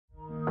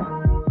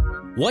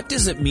What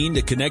does it mean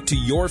to connect to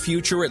your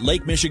future at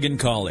Lake Michigan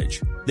College?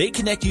 They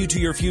connect you to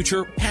your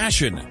future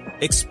passion.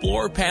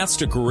 Explore paths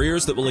to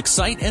careers that will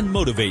excite and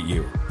motivate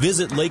you.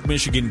 Visit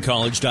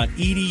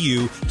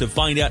lakemichigancollege.edu to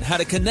find out how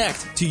to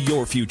connect to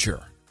your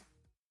future.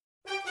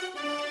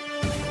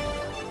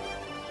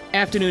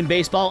 Afternoon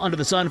baseball under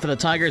the sun for the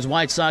Tigers,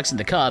 White Sox, and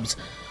the Cubs,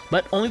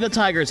 but only the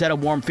Tigers had a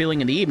warm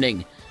feeling in the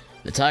evening.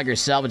 The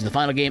Tigers salvaged the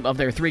final game of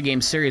their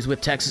three-game series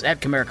with Texas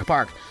at Comerica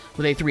Park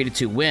with a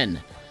 3-2 win.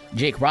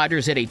 Jake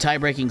Rogers hit a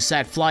tie-breaking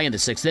sac fly in the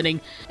sixth inning,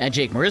 and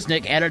Jake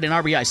Marisnick added an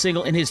RBI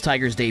single in his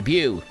Tigers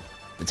debut.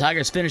 The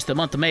Tigers finished the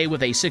month of May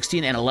with a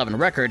 16-11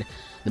 record,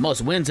 the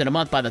most wins in a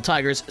month by the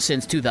Tigers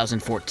since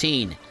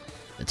 2014.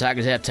 The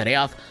Tigers have today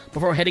off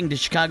before heading to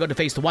Chicago to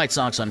face the White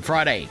Sox on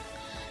Friday.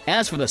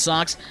 As for the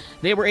Sox,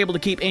 they were able to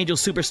keep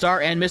Angels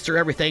superstar and Mr.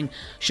 Everything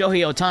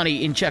Shohei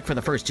Ohtani in check for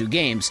the first two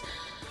games,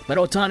 but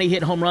Ohtani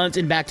hit home runs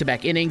in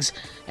back-to-back innings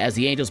as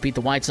the Angels beat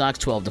the White Sox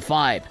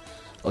 12-5.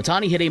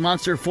 Ohtani hit a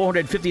monster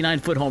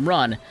 459-foot home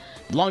run,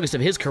 the longest of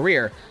his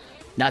career.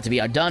 Not to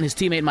be outdone, his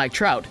teammate Mike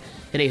Trout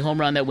hit a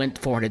home run that went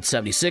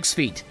 476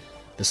 feet.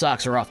 The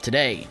Sox are off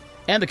today.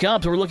 And the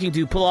Cubs were looking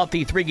to pull off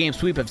the three-game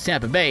sweep of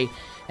Tampa Bay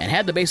and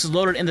had the bases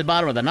loaded in the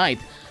bottom of the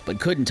ninth, but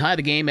couldn't tie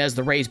the game as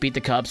the Rays beat the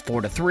Cubs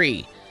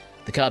 4-3.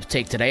 The Cubs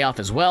take today off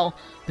as well.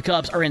 The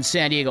Cubs are in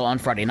San Diego on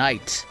Friday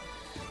night.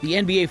 The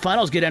NBA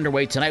Finals get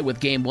underway tonight with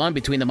Game 1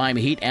 between the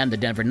Miami Heat and the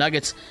Denver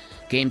Nuggets.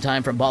 Game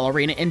time from Ball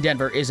Arena in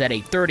Denver is at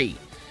 8:30.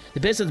 The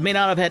Pistons may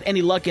not have had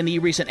any luck in the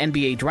recent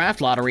NBA draft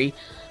lottery,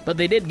 but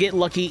they did get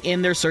lucky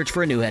in their search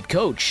for a new head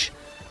coach.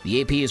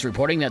 The AP is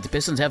reporting that the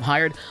Pistons have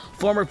hired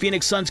former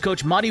Phoenix Suns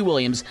coach Monty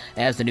Williams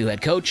as the new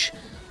head coach.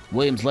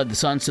 Williams led the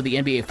Suns to the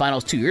NBA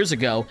Finals 2 years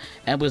ago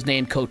and was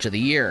named Coach of the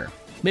Year.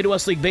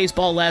 Midwest League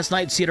Baseball last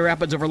night, Cedar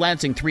Rapids over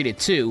Lansing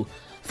 3-2.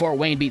 Fort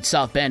Wayne beat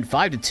South Bend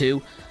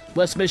 5-2.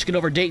 West Michigan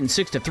over Dayton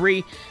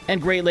 6-3.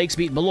 And Great Lakes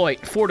beat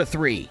Beloit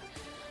 4-3.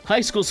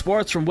 High school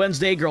sports from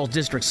Wednesday, girls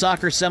district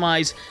soccer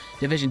semis.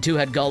 Division II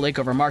had Gull Lake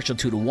over Marshall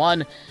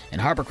 2-1, and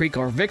Harper Creek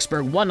over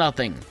Vicksburg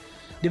 1-0.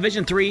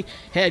 Division III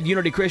had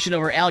Unity Christian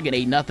over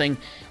Allegan 8-0,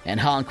 and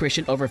Holland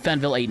Christian over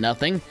Fenville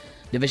 8-0.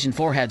 Division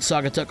IV had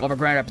Saugatuck over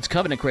Grand Rapids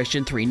Covenant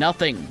Christian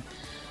 3-0.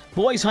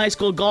 Boys High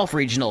School Golf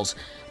Regionals.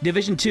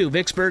 Division II,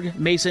 Vicksburg,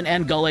 Mason,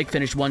 and Gull Lake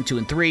finished 1, 2,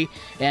 and 3,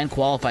 and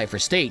qualified for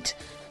state.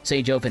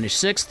 St. Joe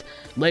finished 6th.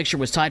 Lakeshore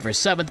was tied for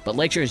 7th, but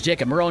Lakeshore's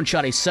Jacob Marone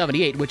shot a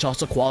 78, which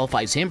also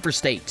qualifies him for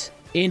state.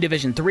 In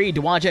Division III,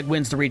 Dowagiac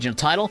wins the regional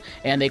title,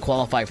 and they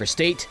qualify for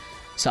state.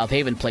 South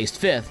Haven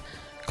placed 5th.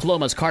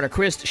 Coloma's Carter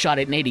Christ shot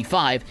at an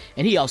 85,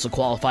 and he also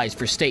qualifies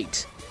for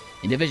state.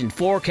 In Division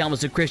IV,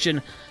 Kalamazoo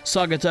Christian,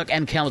 Saugatuck,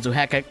 and Kalamazoo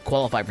Hackett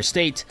qualify for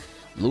state.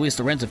 Luis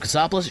Lorenz of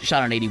Cassopolis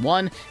shot an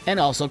 81 and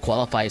also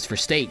qualifies for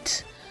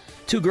state.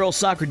 Two girls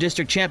soccer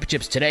district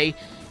championships today.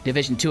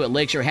 Division II at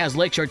Lakeshore has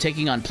Lakeshore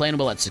taking on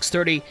Plainville at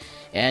 6:30,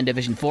 and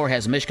Division IV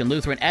has Michigan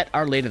Lutheran at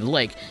Our Lady of the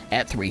Lake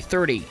at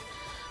 3:30.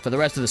 For the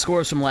rest of the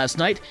scores from last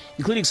night,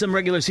 including some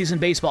regular season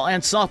baseball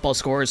and softball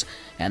scores,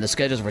 and the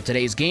schedules for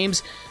today's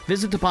games,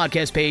 visit the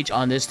podcast page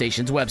on this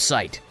station's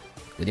website.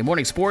 With your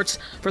morning sports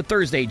for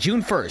Thursday,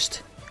 June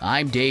 1st,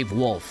 I'm Dave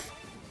Wolf.